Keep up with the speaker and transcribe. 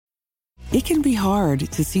It can be hard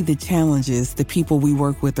to see the challenges the people we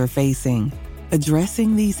work with are facing.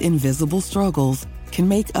 Addressing these invisible struggles can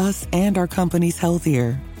make us and our companies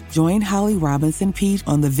healthier. Join Holly Robinson Peete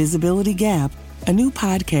on The Visibility Gap, a new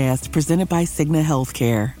podcast presented by Cigna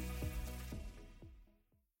Healthcare.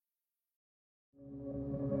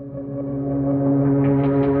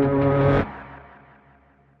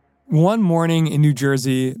 One morning in New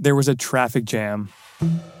Jersey, there was a traffic jam.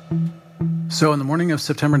 So on the morning of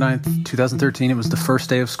September 9th, 2013, it was the first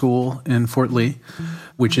day of school in Fort Lee,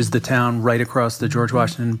 which is the town right across the George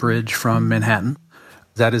Washington Bridge from Manhattan.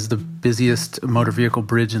 That is the busiest motor vehicle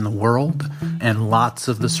bridge in the world, and lots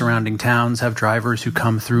of the surrounding towns have drivers who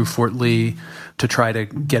come through Fort Lee to try to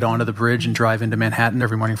get onto the bridge and drive into Manhattan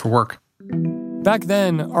every morning for work. Back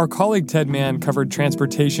then, our colleague Ted Mann covered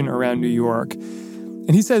transportation around New York.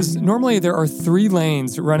 And he says normally there are 3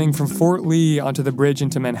 lanes running from Fort Lee onto the bridge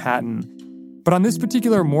into Manhattan. But on this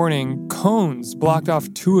particular morning, cones blocked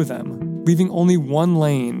off 2 of them, leaving only 1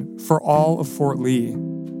 lane for all of Fort Lee.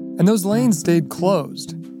 And those lanes stayed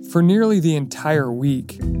closed for nearly the entire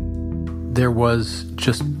week. There was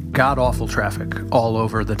just god-awful traffic all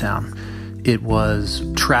over the town. It was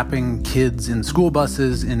trapping kids in school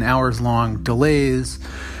buses in hours-long delays.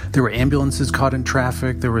 There were ambulances caught in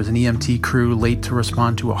traffic. There was an EMT crew late to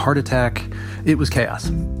respond to a heart attack. It was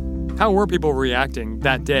chaos. How were people reacting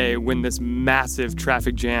that day when this massive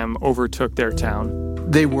traffic jam overtook their town?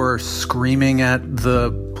 They were screaming at the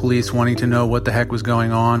police, wanting to know what the heck was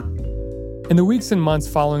going on. In the weeks and months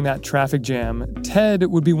following that traffic jam, Ted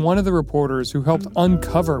would be one of the reporters who helped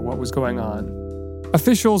uncover what was going on.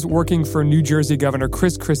 Officials working for New Jersey Governor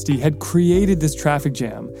Chris Christie had created this traffic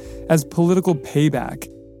jam as political payback.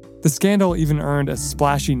 The scandal even earned a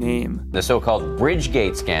splashy name. The so-called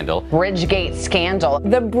Bridgegate scandal. Bridgegate scandal.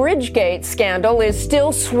 The Bridgegate scandal is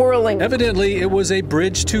still swirling. Evidently, it was a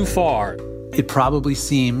bridge too far. It probably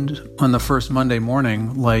seemed on the first Monday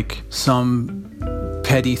morning like some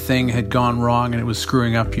petty thing had gone wrong and it was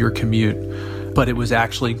screwing up your commute. But it was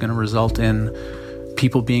actually going to result in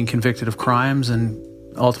people being convicted of crimes, and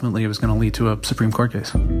ultimately it was going to lead to a Supreme Court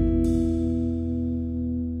case.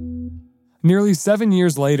 Nearly 7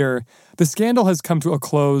 years later, the scandal has come to a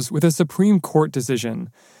close with a Supreme Court decision.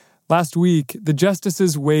 Last week, the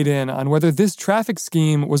justices weighed in on whether this traffic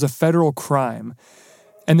scheme was a federal crime,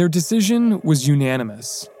 and their decision was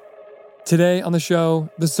unanimous. Today on the show,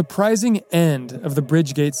 the surprising end of the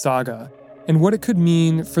Bridgegate saga and what it could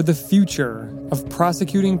mean for the future of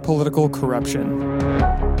prosecuting political corruption.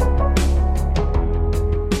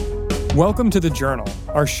 Welcome to The Journal,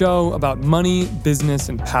 our show about money, business,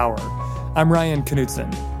 and power. I'm Ryan Knutson.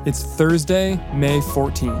 It's Thursday, May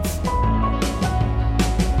 14th.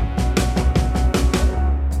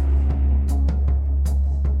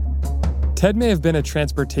 Ted may have been a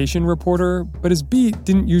transportation reporter, but his beat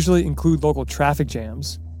didn't usually include local traffic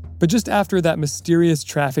jams. But just after that mysterious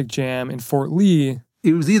traffic jam in Fort Lee...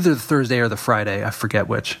 It was either the Thursday or the Friday, I forget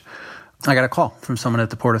which. I got a call from someone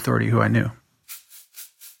at the Port Authority who I knew.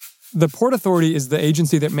 The Port Authority is the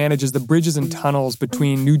agency that manages the bridges and tunnels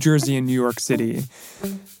between New Jersey and New York City.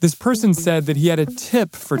 This person said that he had a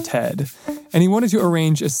tip for Ted, and he wanted to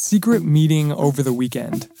arrange a secret meeting over the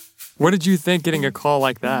weekend. What did you think getting a call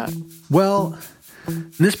like that? Well,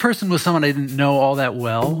 this person was someone I didn't know all that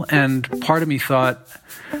well, and part of me thought,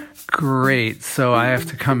 great, so I have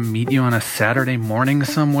to come meet you on a Saturday morning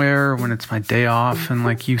somewhere when it's my day off,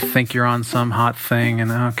 and you think you're on some hot thing, and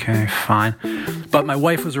okay, fine. But my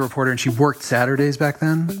wife was a reporter, and she worked Saturdays back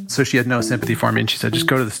then, so she had no sympathy for me, and she said, just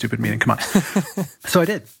go to the stupid meeting, come on. So I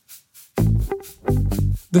did.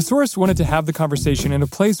 The source wanted to have the conversation in a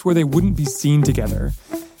place where they wouldn't be seen together.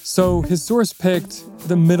 So his source picked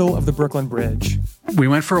the middle of the Brooklyn Bridge. We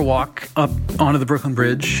went for a walk up onto the Brooklyn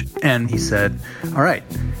Bridge, and he said, all right,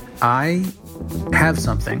 I have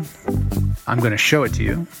something. I'm going to show it to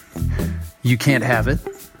you. You can't have it.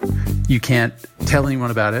 You can't tell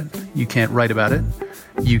anyone about it. You can't write about it.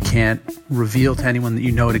 You can't reveal to anyone that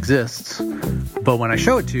you know it exists. But when I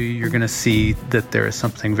show it to you, you're going to see that there is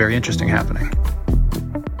something very interesting happening.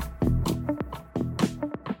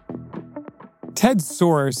 Ted's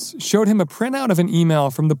source showed him a printout of an email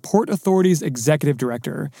from the Port Authority's executive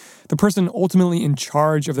director, the person ultimately in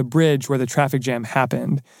charge of the bridge where the traffic jam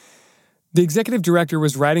happened. The executive director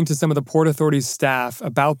was writing to some of the Port Authority's staff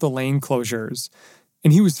about the lane closures,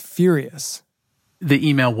 and he was furious. The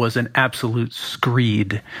email was an absolute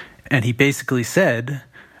screed, and he basically said,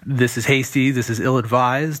 this is hasty, this is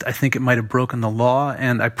ill-advised, I think it might have broken the law,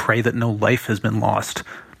 and I pray that no life has been lost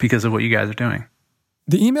because of what you guys are doing.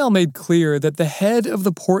 The email made clear that the head of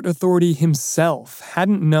the Port Authority himself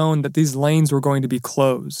hadn't known that these lanes were going to be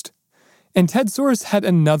closed. And Ted Source had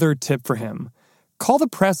another tip for him. Call the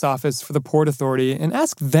press office for the Port Authority and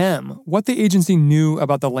ask them what the agency knew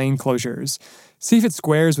about the lane closures. See if it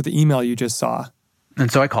squares with the email you just saw.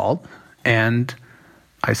 And so I called, and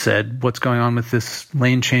I said, what's going on with this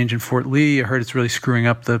lane change in Fort Lee? I heard it's really screwing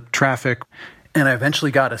up the traffic. And I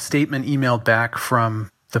eventually got a statement emailed back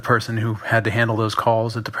from the person who had to handle those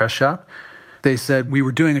calls at the press shop. They said, we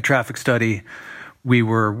were doing a traffic study. We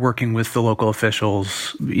were working with the local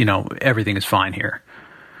officials. Everything is fine here.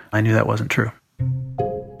 I knew that wasn't true.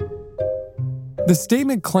 The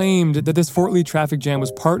statement claimed that this Fort Lee traffic jam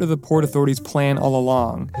was part of the Port Authority's plan all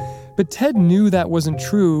along. But Ted knew that wasn't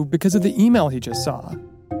true because of the email he just saw.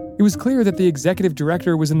 It was clear that the executive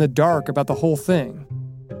director was in the dark about the whole thing.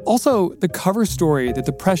 Also, the cover story that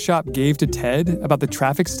the press shop gave to Ted about the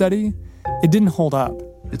traffic study, it didn't hold up.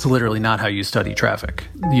 It's literally not how you study traffic.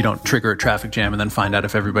 You don't trigger a traffic jam and then find out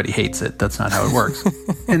if everybody hates it. That's not how it works.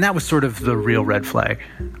 And that was sort of the real red flag.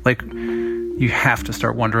 You have to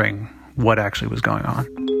start wondering what actually was going on.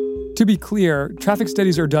 To be clear, traffic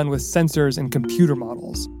studies are done with sensors and computer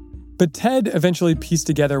models. But Ted eventually pieced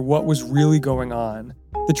together what was really going on.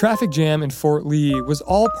 The traffic jam in Fort Lee was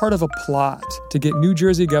all part of a plot to get New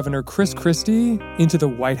Jersey Governor Chris Christie into the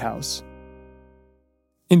White House.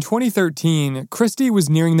 In 2013, Christie was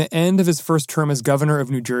nearing the end of his first term as governor of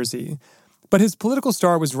New Jersey, but his political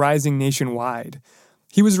star was rising nationwide.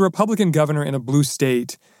 He was a Republican governor in a blue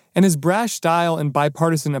state, and his brash style and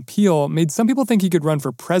bipartisan appeal made some people think he could run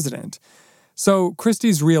for president. So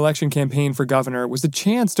Christie's re-election campaign for governor was a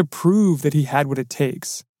chance to prove that he had what it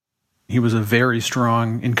takes. He was a very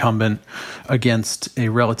strong incumbent against a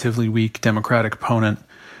relatively weak Democratic opponent.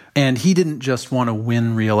 And he didn't just want to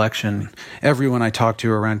win re-election. Everyone I talked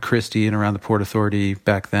to around Christie and around the Port Authority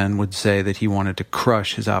back then would say that he wanted to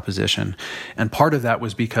crush his opposition. And part of that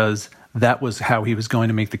was because that was how he was going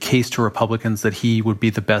to make the case to Republicans that he would be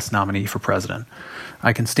the best nominee for president.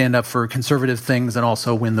 I can stand up for conservative things and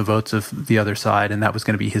also win the votes of the other side, and that was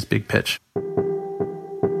going to be his big pitch.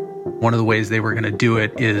 One of the ways they were going to do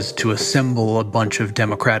it is to assemble a bunch of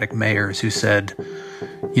Democratic mayors who said,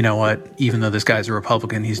 you know what, even though this guy's a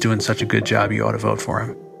Republican, he's doing such a good job, you ought to vote for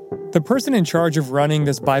him. The person in charge of running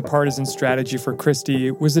this bipartisan strategy for Christie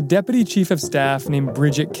was a deputy chief of staff named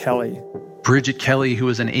Bridgegate Kelly. Bridgegate Kelly, who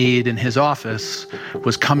was an aide in his office,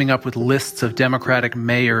 was coming up with lists of Democratic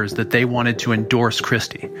mayors that they wanted to endorse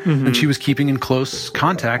Christie. Mm-hmm. And she was keeping in close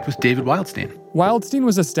contact with David Wildstein. Wildstein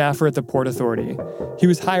was a staffer at the Port Authority. He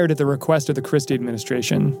was hired at the request of the Christie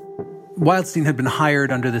administration. Wildstein had been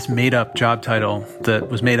hired under this made-up job title that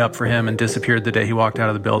was made up for him and disappeared the day he walked out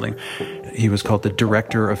of the building. He was called the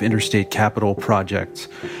Director of Interstate Capital Projects.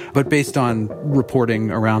 But based on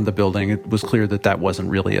reporting around the building, it was clear that that wasn't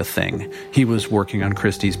really a thing. He was working on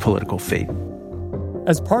Christie's political fate.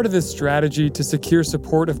 As part of this strategy to secure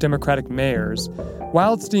support of Democratic mayors,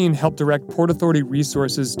 Wildstein helped direct Port Authority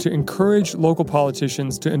resources to encourage local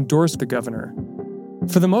politicians to endorse the governor.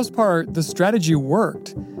 For the most part, the strategy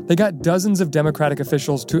worked. They got dozens of Democratic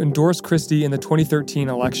officials to endorse Christie in the 2013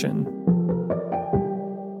 election.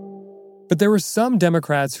 But there were some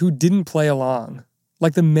Democrats who didn't play along,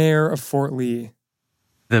 like the mayor of Fort Lee.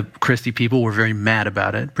 The Christie people were very mad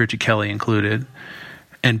about it, Bridgegate Kelly included.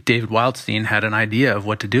 And David Wildstein had an idea of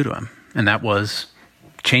what to do to him. And that was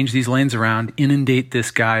change these lanes around, inundate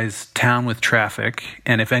this guy's town with traffic.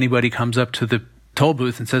 And if anybody comes up to the toll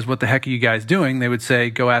booth and says, what the heck are you guys doing? They would say,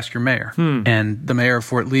 go ask your mayor. And the mayor of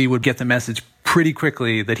Fort Lee would get the message pretty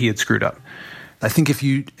quickly that he had screwed up. I think if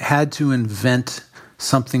you had to invent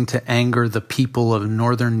something to anger the people of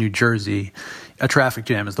northern New Jersey, a traffic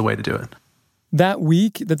jam is the way to do it. That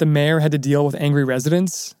week that the mayor had to deal with angry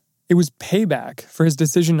residents, it was payback for his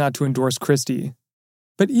decision not to endorse Christie.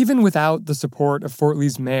 But even without the support of Fort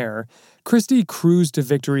Lee's mayor, Christie cruised to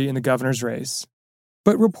victory in the governor's race.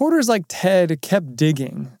 But reporters like Ted kept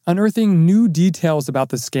digging, unearthing new details about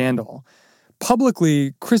the scandal.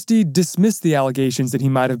 Publicly, Christie dismissed the allegations that he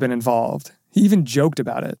might have been involved. He even joked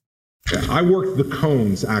about it. I worked the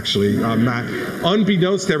cones, actually, Matt.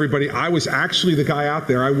 Unbeknownst to everybody, I was actually the guy out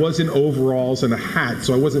there. I was in overalls and a hat,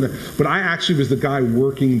 so I wasn't, but I actually was the guy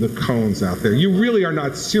working the cones out there. You really are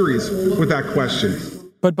not serious with that question.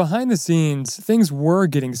 But behind the scenes, things were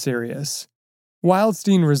getting serious.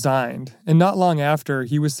 Wildstein resigned, and not long after,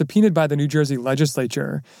 he was subpoenaed by the New Jersey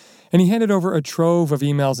legislature, and he handed over a trove of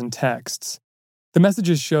emails and texts. The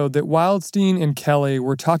messages showed that Wildstein and Kelly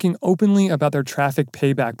were talking openly about their traffic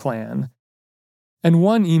payback plan. And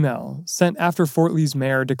one email, sent after Fort Lee's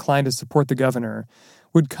mayor declined to support the governor,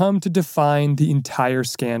 would come to define the entire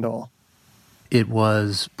scandal. It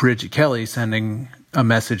was Bridgegate Kelly sending a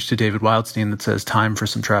message to David Wildstein that says, "Time for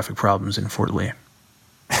some traffic problems in Fort Lee."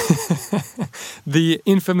 The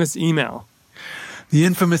infamous email. The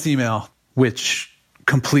infamous email, which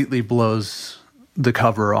completely blows the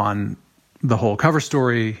cover on the whole cover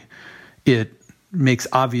story. It makes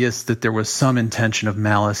obvious that there was some intention of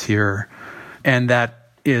malice here, and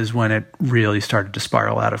that is when it really started to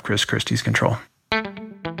spiral out of Chris Christie's control.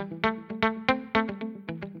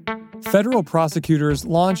 Federal prosecutors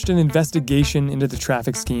launched an investigation into the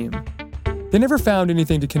traffic scheme. They never found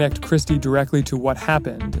anything to connect Christie directly to what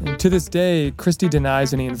happened, and to this day, Christie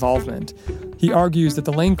denies any involvement. He argues that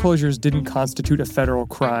the lane closures didn't constitute a federal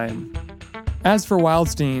crime. As for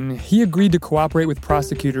Wildstein, he agreed to cooperate with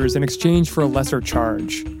prosecutors in exchange for a lesser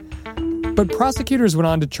charge. But prosecutors went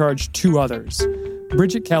on to charge two others,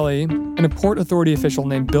 Bridget Kelly and a Port Authority official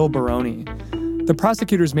named Bill Baroni. The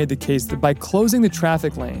prosecutors made the case that by closing the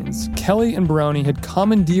traffic lanes, Kelly and Baroni had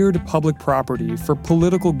commandeered public property for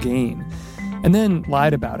political gain, and then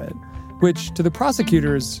lied about it, which, to the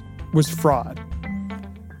prosecutors, was fraud.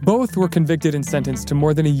 Both were convicted and sentenced to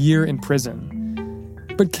more than a year in prison.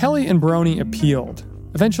 But Kelly and Baroni appealed,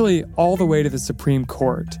 eventually all the way to the Supreme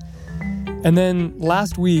Court. And then,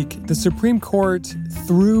 last week, the Supreme Court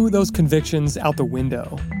threw those convictions out the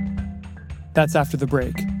window. That's after the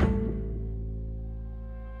break.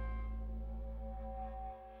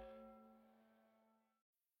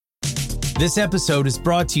 This episode is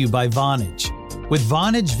brought to you by Vonage. With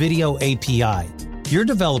Vonage Video API, your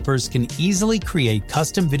developers can easily create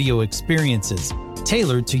custom video experiences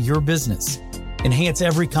tailored to your business. Enhance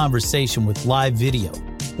every conversation with live video,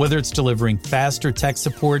 whether it's delivering faster tech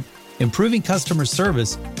support, improving customer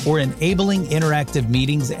service, or enabling interactive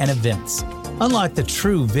meetings and events. Unlock the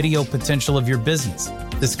true video potential of your business.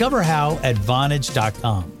 Discover how at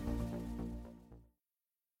Vonage.com.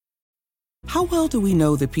 How well do we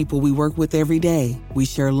know the people we work with every day? We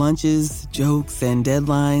share lunches, jokes, and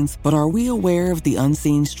deadlines, but are we aware of the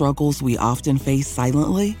unseen struggles we often face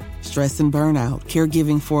silently? Stress and burnout,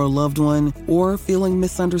 caregiving for a loved one, or feeling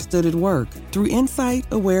misunderstood at work. Through insight,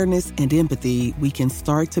 awareness, and empathy, we can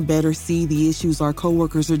start to better see the issues our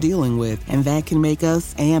coworkers are dealing with, and that can make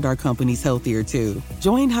us and our companies healthier too.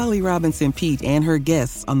 Join Holly Robinson Peete and her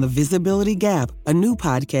guests on The Visibility Gap, a new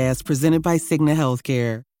podcast presented by Cigna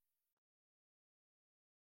Healthcare.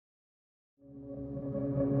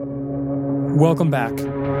 Welcome back.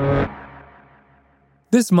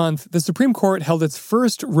 This month, the Supreme Court held its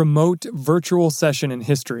first remote virtual session in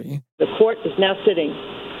history. The court is now sitting.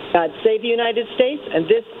 God save the United States and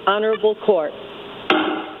this honorable court.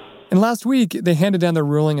 And last week, they handed down their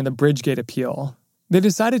ruling in the Bridgegate appeal. They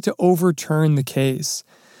decided to overturn the case.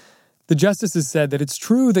 The justices said that it's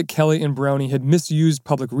true that Kelly and Baroni had misused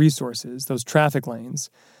public resources, those traffic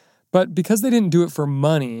lanes. But because they didn't do it for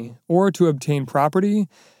money or to obtain property,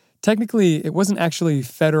 technically, it wasn't actually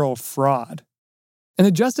federal fraud. And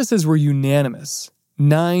the justices were unanimous,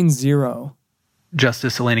 9-0.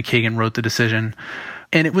 Justice Elena Kagan wrote the decision,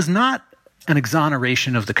 and it was not an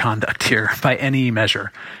exoneration of the conduct here by any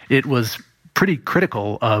measure. It was pretty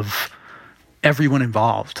critical of everyone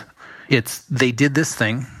involved. They did this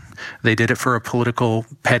thing. They did it for a political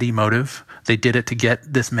petty motive. They did it to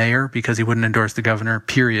get this mayor because he wouldn't endorse the governor,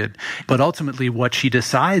 period. But ultimately, what she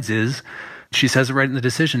decides is, she says it right in the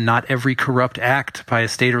decision, not every corrupt act by a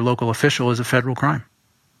state or local official is a federal crime.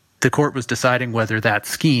 The court was deciding whether that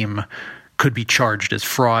scheme could be charged as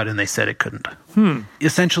fraud, and they said it couldn't.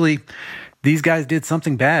 Essentially, these guys did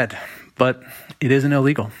something bad, but it isn't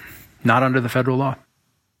illegal, not under the federal law.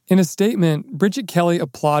 In a statement, Bridget Kelly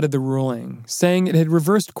applauded the ruling, saying it had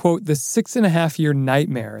reversed, quote, the 6.5-year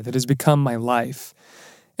nightmare that has become my life.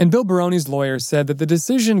 And Bill Baroni's lawyer said that the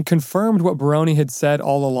decision confirmed what Baroni had said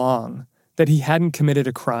all along, that he hadn't committed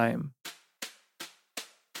a crime.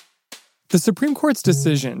 The Supreme Court's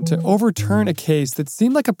decision to overturn a case that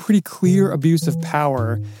seemed like a pretty clear abuse of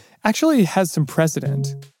power actually has some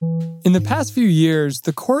precedent. In the past few years,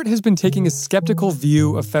 the court has been taking a skeptical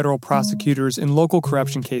view of federal prosecutors in local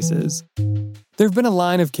corruption cases. There have been a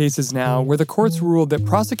line of cases now where the courts ruled that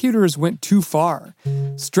prosecutors went too far,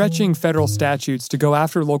 stretching federal statutes to go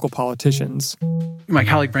after local politicians. My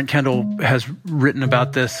colleague Brent Kendall has written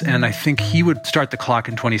about this, and I think he would start the clock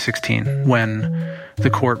in 2016 when the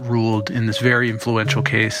court ruled in this very influential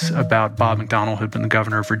case about Bob McDonnell, who had been the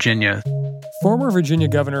governor of Virginia. Former Virginia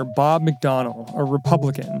Governor Bob McDonnell, a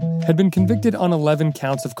Republican, had been convicted on 11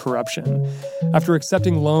 counts of corruption after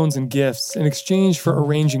accepting loans and gifts in exchange for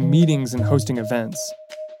arranging meetings and hosting events.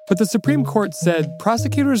 But the Supreme Court said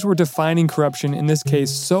prosecutors were defining corruption in this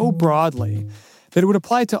case so broadly that it would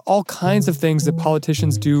apply to all kinds of things that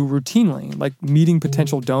politicians do routinely, like meeting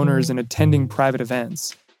potential donors and attending private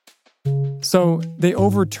events. So they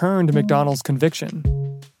overturned McDonnell's conviction.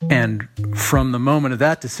 And from the moment of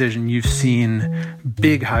that decision, you've seen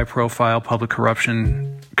big high-profile public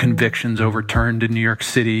corruption convictions overturned in New York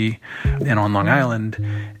City and on Long Island.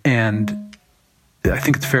 And I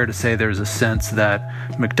think it's fair to say there's a sense that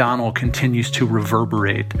McDonnell continues to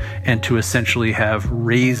reverberate and to essentially have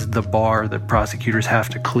raised the bar that prosecutors have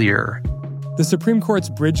to clear. The Supreme Court's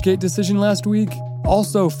Bridgegate decision last week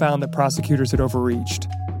also found that prosecutors had overreached.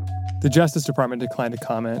 The Justice Department declined to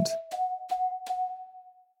comment.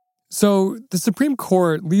 So the Supreme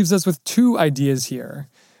Court leaves us with two ideas here.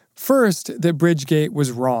 First, that Bridgegate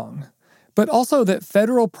was wrong, but also that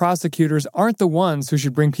federal prosecutors aren't the ones who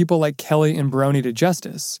should bring people like Kelly and Baroni to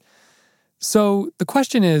justice. So the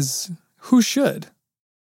question is, who should?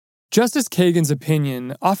 Justice Kagan's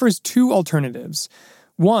opinion offers two alternatives.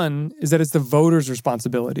 One is that it's the voters'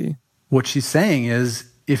 responsibility. What she's saying is,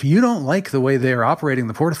 if you don't like the way they're operating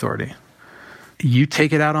the Port Authority, you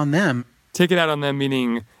take it out on them. Take it out on them,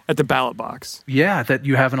 meaning at the ballot box. Yeah, that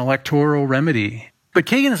you have an electoral remedy. But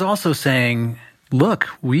Kagan is also saying, look,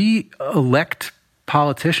 we elect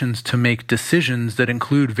politicians to make decisions that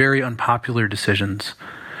include very unpopular decisions.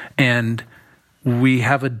 And we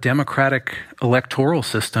have a democratic electoral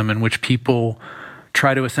system in which people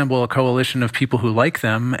try to assemble a coalition of people who like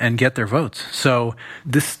them and get their votes. So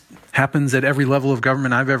this happens at every level of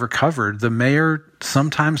government I've ever covered. The mayor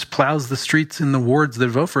sometimes plows the streets in the wards that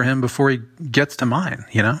vote for him before he gets to mine,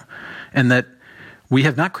 and that we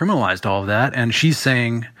have not criminalized all of that. And she's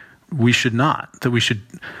saying we should not, that we should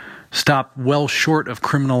stop well short of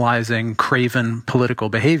criminalizing craven political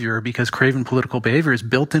behavior, because craven political behavior is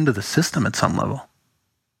built into the system at some level.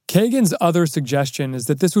 Kagan's other suggestion is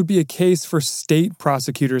that this would be a case for state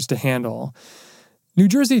prosecutors to handle. New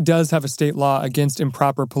Jersey does have a state law against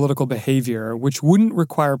improper political behavior, which wouldn't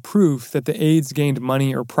require proof that the aides gained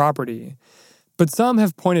money or property. But some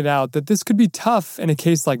have pointed out that this could be tough in a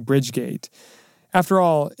case like Bridgegate. After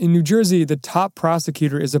all, in New Jersey, the top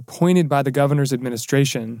prosecutor is appointed by the governor's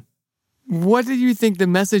administration. What do you think the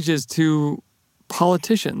message is to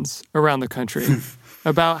politicians around the country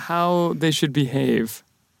about how they should behave?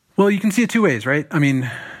 Well, you can see it two ways, right? I mean,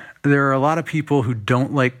 there are a lot of people who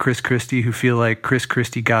don't like Chris Christie who feel like Chris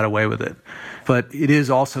Christie got away with it. But it is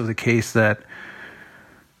also the case that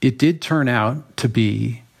it did turn out to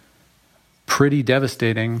be pretty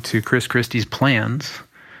devastating to Chris Christie's plans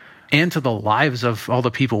and to the lives of all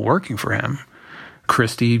the people working for him.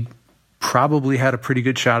 Christie probably had a pretty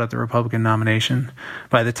good shot at the Republican nomination.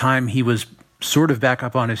 By the time he was sort of back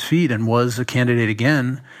up on his feet and was a candidate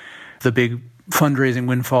again, the big fundraising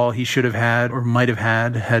windfall he should have had or might have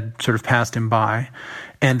had sort of passed him by.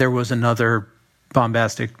 And there was another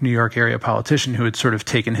bombastic New York area politician who had sort of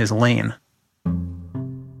taken his lane.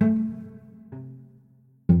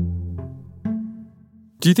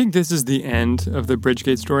 Do you think this is the end of the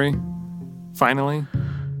Bridgegate story? Finally?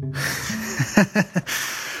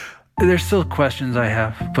 There's still questions I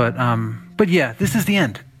have, but yeah, this is the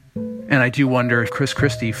end. And I do wonder if Chris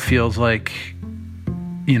Christie feels like,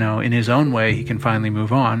 in his own way, he can finally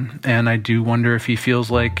move on. And I do wonder if he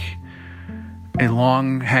feels like a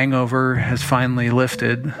long hangover has finally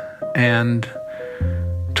lifted and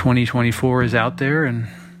 2024 is out there and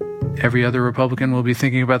every other Republican will be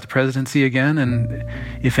thinking about the presidency again. And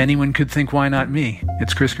if anyone could think, why not me?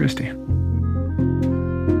 It's Chris Christie.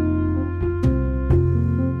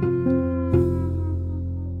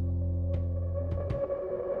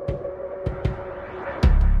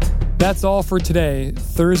 That's all for today,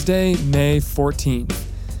 Thursday, May 14th.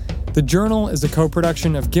 The Journal is a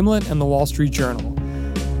co-production of Gimlet and The Wall Street Journal.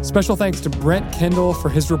 Special thanks to Brent Kendall for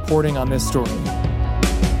his reporting on this story.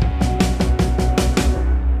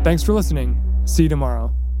 Thanks for listening. See you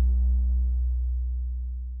tomorrow.